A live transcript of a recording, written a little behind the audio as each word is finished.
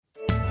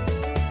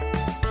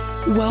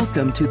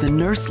Welcome to the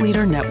Nurse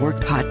Leader Network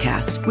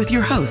podcast with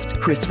your host,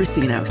 Chris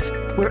Racinos.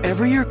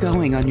 Wherever you're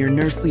going on your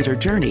nurse leader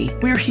journey,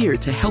 we're here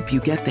to help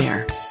you get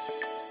there.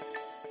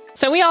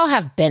 So we all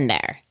have been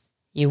there.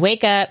 You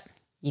wake up,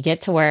 you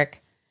get to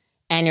work,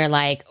 and you're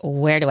like,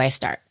 where do I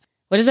start?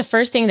 What is the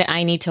first thing that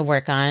I need to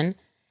work on?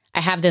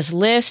 I have this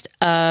list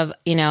of,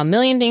 a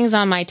million things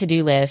on my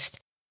to-do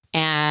list,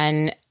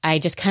 and I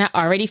just kind of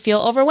already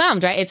feel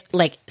overwhelmed, right? It's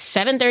like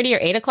 7:30 or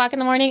 8 o'clock in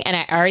the morning, and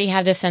I already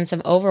have this sense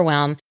of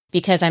overwhelm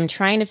because I'm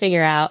trying to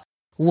figure out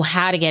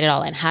how to get it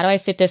all in. How do I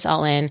fit this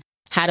all in?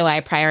 How do I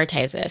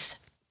prioritize this?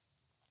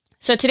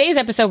 So today's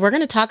episode, we're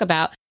going to talk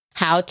about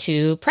how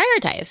to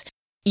prioritize.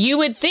 You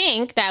would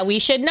think that we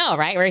should know,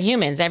 right? We're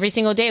humans. Every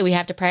single day we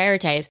have to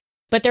prioritize.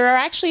 But there are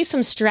actually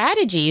some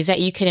strategies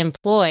that you can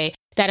employ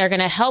that are going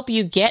to help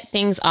you get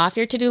things off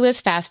your to-do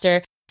list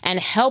faster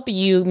and help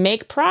you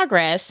make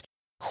progress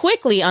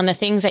quickly on the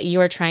things that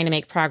you are trying to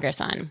make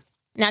progress on.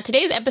 Now,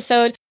 today's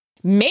episode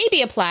may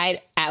be applied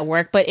at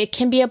work, but it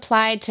can be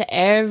applied to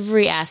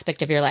every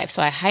aspect of your life.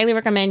 So I highly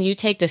recommend you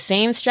take the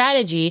same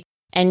strategy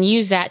and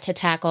use that to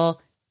tackle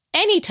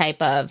any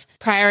type of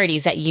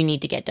priorities that you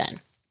need to get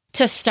done.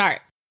 To start,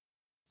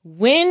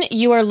 when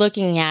you are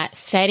looking at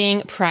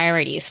setting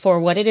priorities for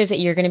what it is that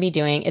you're going to be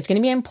doing, it's going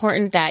to be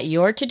important that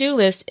your to-do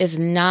list is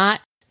not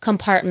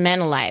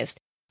compartmentalized,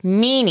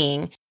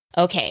 meaning,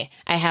 okay,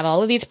 I have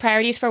all of these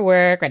priorities for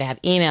work, right? I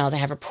have emails, I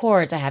have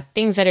reports, I have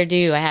things that are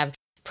due, I have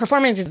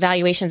performance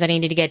evaluations that I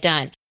need to get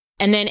done.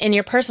 And then in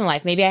your personal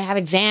life, maybe I have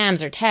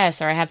exams or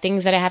tests, or I have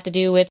things that I have to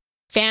do with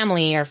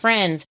family or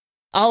friends,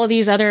 all of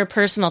these other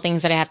personal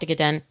things that I have to get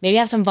done. Maybe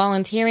I have some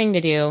volunteering to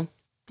do,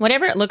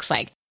 whatever it looks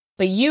like.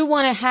 But you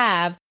want to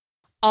have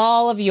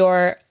all of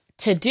your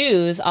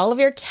to-dos, all of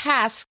your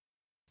tasks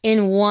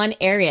in one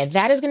area.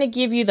 That is going to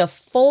give you the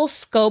full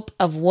scope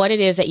of what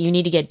it is that you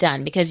need to get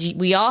done, because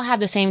we all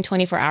have the same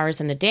 24 hours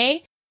in the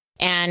day,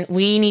 and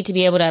we need to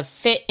be able to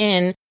fit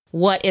in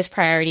what is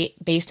priority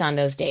based on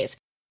those days.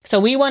 So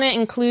we want to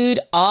include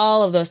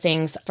all of those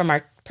things from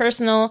our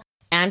personal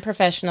and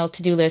professional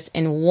to-do list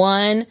in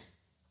one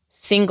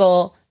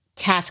single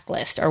task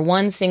list or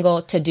one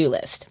single to-do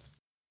list.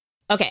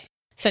 Okay,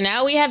 so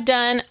now we have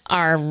done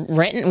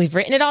we've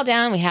written it all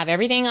down. We have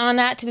everything on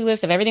that to-do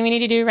list of everything we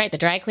need to do, right? The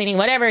dry cleaning,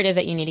 whatever it is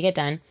that you need to get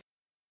done.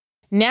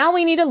 Now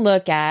we need to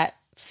look at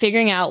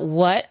figuring out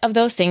what of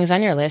those things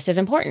on your list is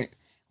important.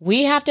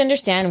 We have to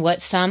understand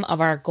what some of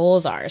our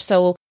goals are.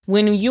 So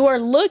when you are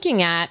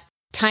looking at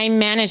time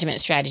management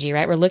strategy,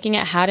 right? We're looking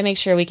at how to make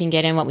sure we can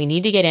get in what we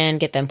need to get in,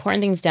 get the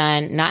important things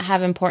done, not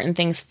have important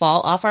things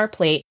fall off our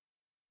plate.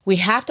 We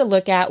have to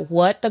look at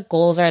what the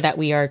goals are that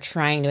we are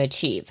trying to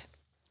achieve.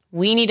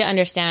 We need to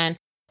understand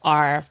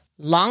our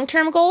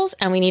long-term goals,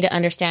 and we need to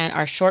understand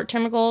our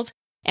short-term goals.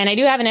 And I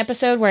do have an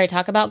episode where I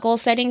talk about goal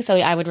setting, so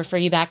I would refer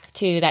you back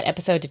to that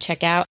episode to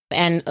check out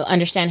and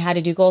understand how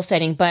to do goal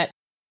setting. But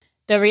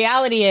the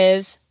reality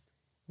is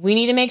we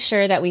need to make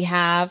sure that we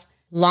have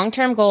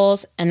long-term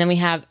goals, and then we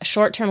have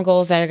short-term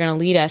goals that are going to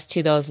lead us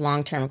to those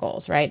long-term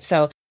goals, right?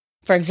 So,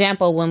 for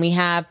example, when we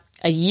have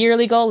a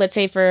yearly goal, let's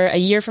say for a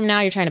year from now,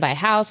 you're trying to buy a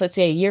house. Let's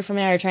say a year from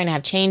now, you're trying to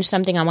have changed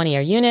something on one of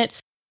your units.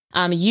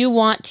 You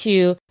want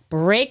to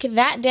break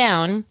that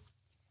down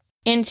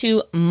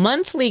into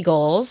monthly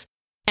goals.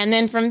 And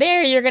then from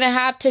there, you're going to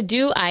have to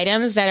do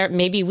items that are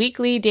maybe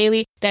weekly,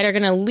 daily, that are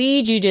going to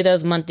lead you to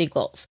those monthly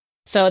goals.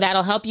 So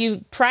that'll help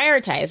you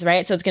prioritize,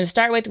 right? So it's going to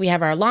start with, we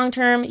have our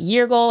long-term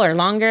year goal or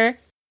longer.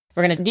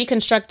 We're going to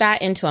deconstruct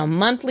that into a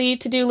monthly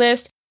to-do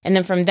list. And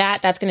then from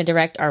that, that's going to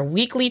direct our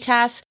weekly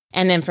tasks.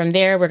 And then from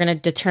there, we're going to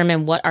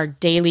determine what our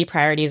daily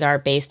priorities are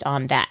based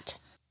on that.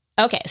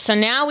 Okay, so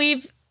now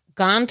we've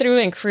gone through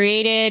and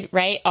created,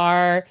 right,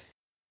 our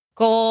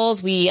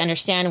goals. We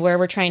understand where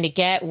we're trying to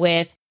get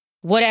with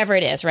whatever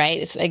it is,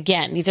 right?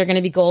 Again, these are going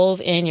to be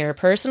goals in your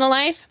personal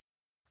life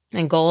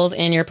and goals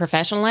in your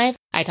professional life.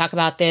 I talk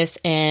about this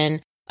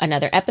in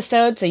another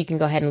episode, so you can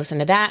go ahead and listen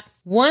to that.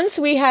 Once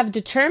we have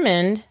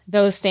determined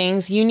those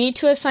things, you need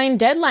to assign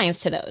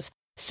deadlines to those.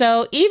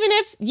 So even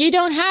if you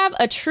don't have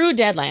a true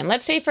deadline,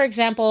 let's say, for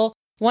example,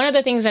 one of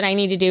the things that I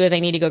need to do is I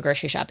need to go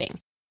grocery shopping.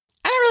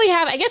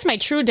 I guess my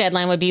true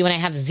deadline would be when I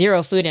have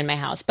zero food in my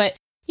house. But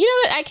you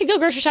know what? I could go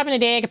grocery shopping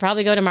today. I could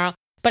probably go tomorrow.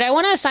 But I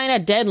want to assign a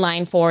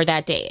deadline for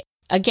that day.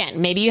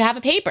 Again, maybe you have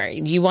a paper.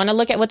 You want to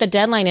look at what the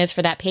deadline is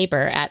for that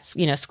paper at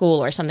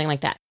school or something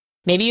like that.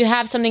 Maybe you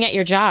have something at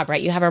your job,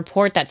 right? You have a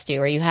report that's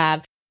due, or you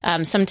have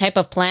some type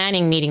of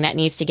planning meeting that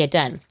needs to get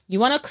done. You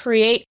want to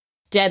create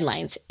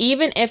deadlines.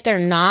 Even if they're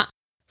not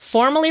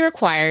formally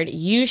required,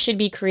 you should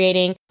be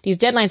creating these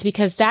deadlines,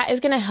 because that is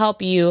going to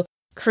help you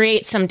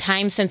create some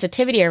time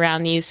sensitivity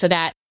around these so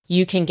that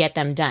you can get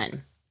them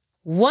done.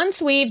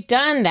 Once we've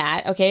done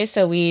that, okay,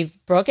 so we've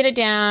broken it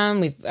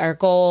down, our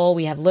goal,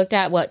 we have looked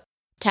at what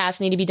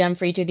tasks need to be done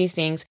for each of these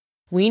things.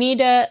 We need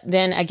to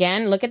then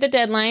again look at the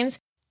deadlines,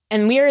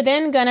 and we are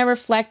then going to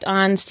reflect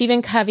on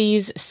Stephen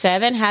Covey's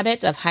 7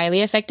 Habits of Highly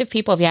Effective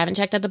People. If you haven't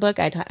checked out the book,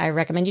 I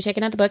recommend you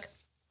checking out the book.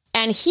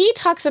 And he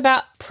talks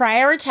about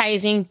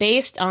prioritizing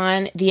based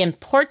on the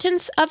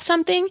importance of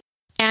something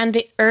and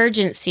the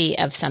urgency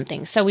of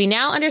something. So we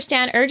now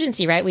understand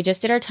urgency, right? We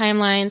just did our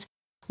timelines.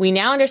 We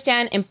now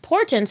understand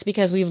importance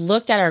because we've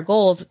looked at our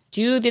goals.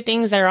 Do the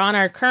things that are on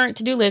our current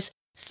to-do list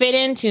fit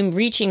into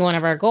reaching one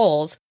of our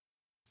goals?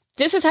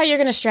 This is how you're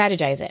going to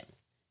strategize it.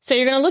 So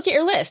you're going to look at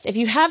your list. If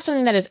you have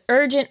something that is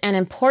urgent and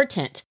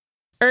important,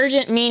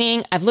 urgent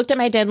meaning I've looked at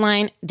my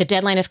deadline, the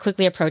deadline is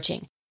quickly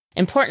approaching.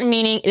 Important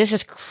meaning this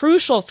is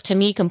crucial to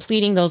me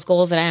completing those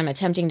goals that I am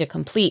attempting to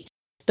complete.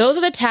 Those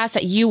are the tasks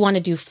that you want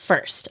to do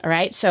first, all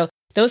right? So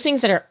those things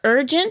that are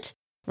urgent,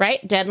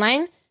 right,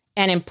 deadline,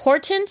 and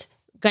important,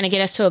 going to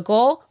get us to a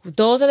goal,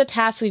 those are the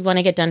tasks we want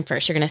to get done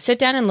first. You're going to sit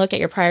down and look at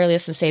your priority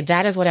list and say,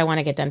 that is what I want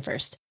to get done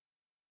first.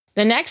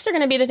 The next are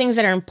going to be the things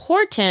that are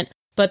important,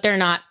 but they're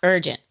not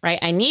urgent, right?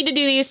 I need to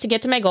do these to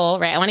get to my goal,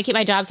 right? I want to keep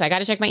my job, so I got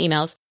to check my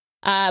emails.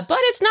 But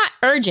it's not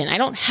urgent. I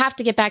don't have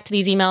to get back to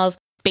these emails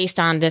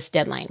based on this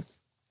deadline.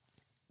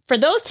 For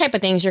those type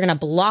of things, you're going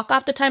to block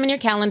off the time in your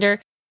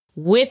calendar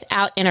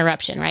without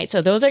interruption, right?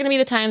 So those are going to be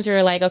the times where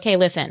you're like, okay,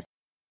 listen,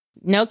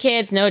 no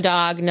kids, no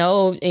dog,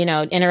 no,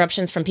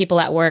 interruptions from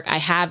people at work. I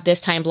have this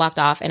time blocked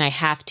off and I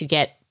have to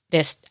get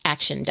this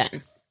action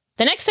done.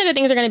 The next set of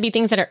things are going to be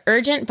things that are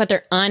urgent, but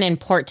they're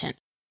unimportant.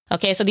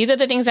 Okay, so these are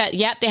the things that,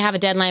 they have a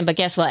deadline, but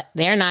guess what?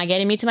 They're not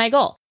getting me to my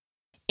goal.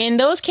 In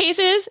those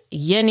cases,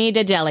 you need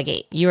to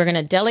delegate. You are going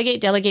to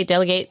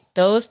delegate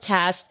those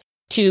tasks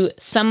to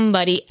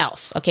somebody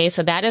else. Okay,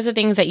 so that is the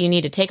things that you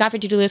need to take off your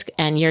to-do list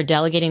and you're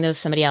delegating those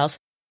to somebody else.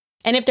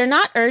 And if they're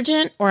not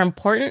urgent or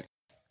important,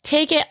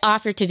 take it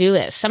off your to-do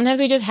list. Sometimes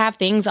we just have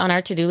things on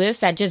our to-do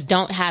list that just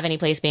don't have any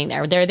place being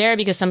there. They're there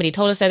because somebody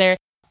told us they're there,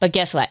 but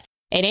guess what?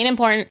 It ain't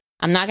important.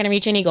 I'm not going to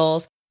reach any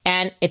goals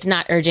and it's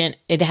not urgent.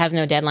 It has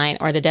no deadline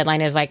or the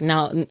deadline is like,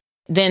 no,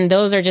 then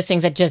those are just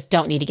things that just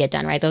don't need to get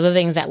done, right? Those are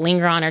things that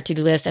linger on our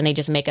to-do list and they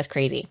just make us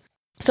crazy.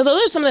 So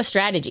those are some of the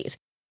strategies.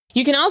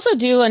 You can also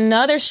do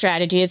another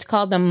strategy. It's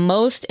called the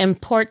most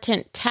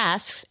important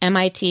tasks,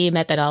 MIT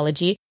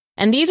methodology.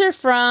 And these are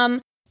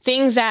from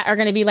things that are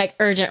going to be like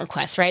urgent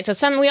requests, right?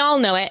 So we all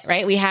know it,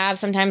 right? We have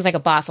sometimes like a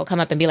boss will come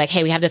up and be like,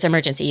 hey, we have this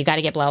emergency. You got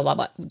to get blah, blah,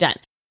 blah, done.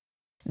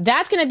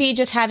 That's going to be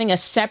just having a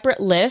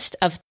separate list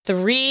of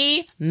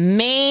 3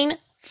 main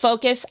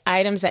focus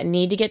items that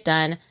need to get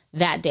done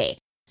that day.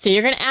 So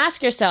you're going to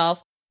ask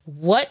yourself,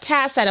 what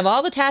tasks out of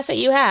all the tasks that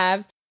you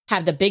have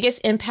the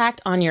biggest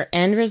impact on your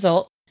end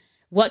result?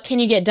 What can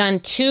you get done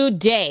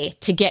today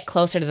to get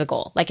closer to the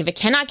goal? Like if it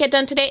cannot get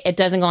done today, it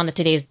doesn't go on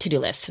today's to-do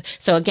list.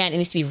 So again, it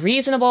needs to be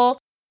reasonable.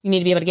 You need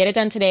to be able to get it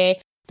done today.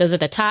 Those are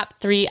the top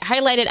 3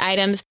 highlighted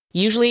items.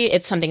 Usually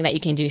it's something that you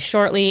can do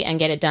shortly and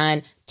get it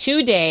done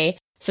today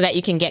so that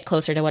you can get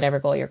closer to whatever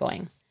goal you're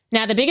going.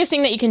 Now, the biggest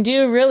thing that you can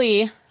do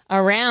really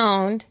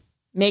around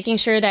making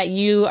sure that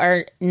you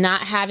are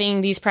not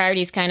having these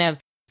priorities kind of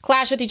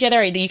clash with each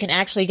other or that you can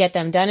actually get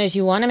them done is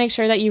you want to make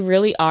sure that you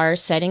really are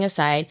setting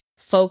aside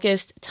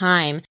focused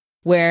time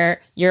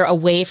where you're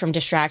away from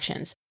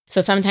distractions.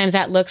 So sometimes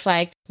that looks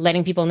like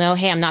letting people know,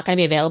 hey, I'm not going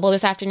to be available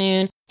this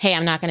afternoon. Hey,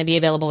 I'm not going to be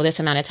available this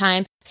amount of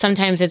time.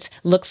 Sometimes it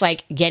looks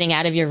like getting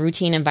out of your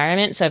routine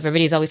environment. So if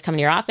everybody's always coming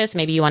to your office,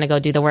 maybe you want to go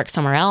do the work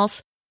somewhere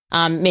else.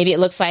 Maybe it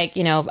looks like,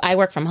 I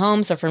work from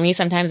home. So for me,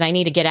 sometimes I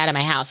need to get out of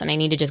my house and I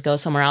need to just go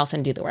somewhere else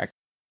and do the work.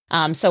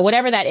 So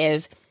whatever that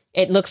is,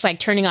 it looks like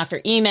turning off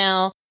your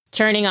email,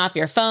 turning off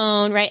your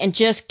phone, right? And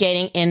just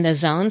getting in the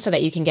zone so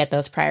that you can get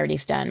those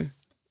priorities done.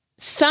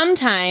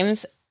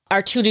 Sometimes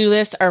our to-do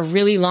lists are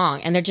really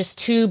long and they're just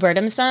too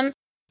burdensome.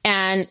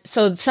 And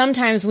so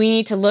sometimes we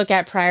need to look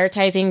at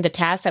prioritizing the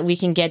tasks that we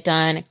can get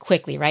done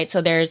quickly, right?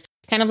 So there's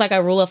kind of like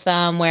a rule of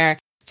thumb where,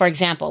 for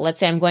example, let's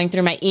say I'm going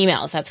through my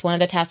emails. That's one of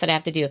the tasks that I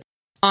have to do.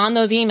 On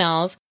those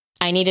emails,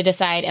 I need to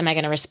decide, am I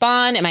going to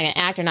respond? Am I going to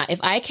act or not?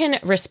 If I can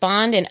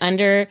respond in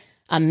under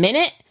a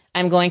minute,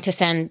 I'm going to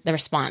send the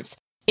response.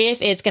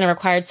 If it's going to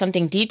require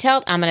something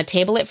detailed, I'm going to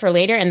table it for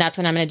later. And that's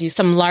when I'm going to do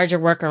some larger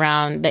work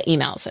around the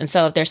emails. And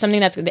so if there's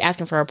something that's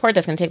asking for a report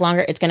that's going to take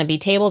longer, it's going to be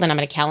tabled and I'm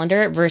going to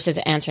calendar it versus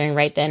answering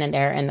right then and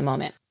there in the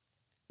moment.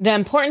 The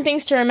important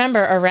things to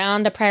remember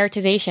around the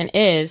prioritization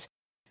is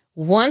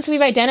once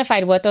we've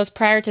identified what those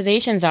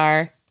prioritizations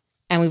are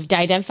and we've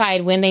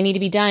identified when they need to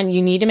be done,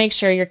 you need to make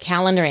sure you're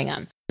calendaring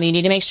them. You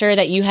need to make sure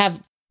that you have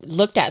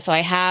looked at. So I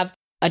have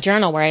a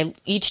journal where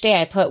each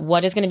day I put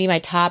what is going to be my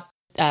top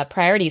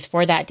priorities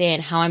for that day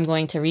and how I'm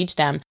going to reach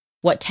them,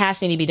 what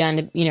tasks need to be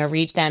done to,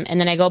 reach them. And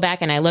then I go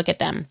back and I look at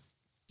them.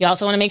 You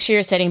also want to make sure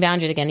you're setting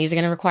boundaries. Again, these are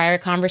going to require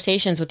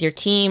conversations with your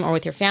team or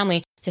with your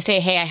family to say,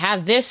 hey, I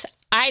have this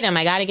item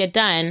I got to get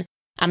done.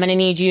 I'm going to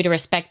need you to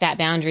respect that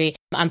boundary.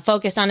 I'm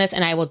focused on this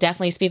and I will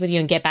definitely speak with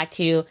you and get back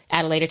to you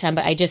at a later time,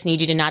 but I just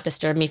need you to not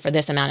disturb me for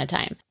this amount of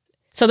time.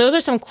 So those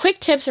are some quick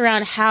tips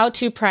around how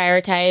to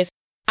prioritize.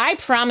 I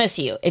promise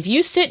you, if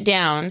you sit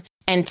down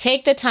and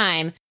take the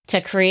time to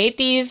create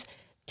these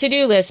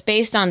to-do lists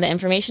based on the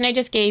information I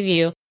just gave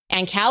you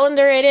and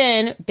calendar it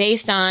in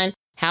based on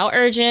how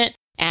urgent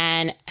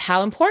and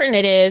how important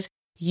it is,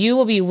 you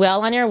will be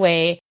well on your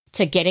way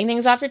to getting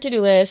things off your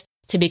to-do list,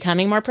 to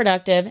becoming more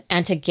productive,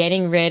 and to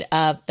getting rid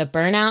of the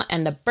burnout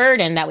and the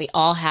burden that we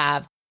all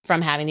have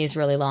from having these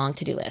really long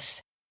to-do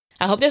lists.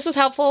 I hope this was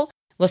helpful.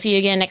 We'll see you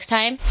again next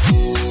time.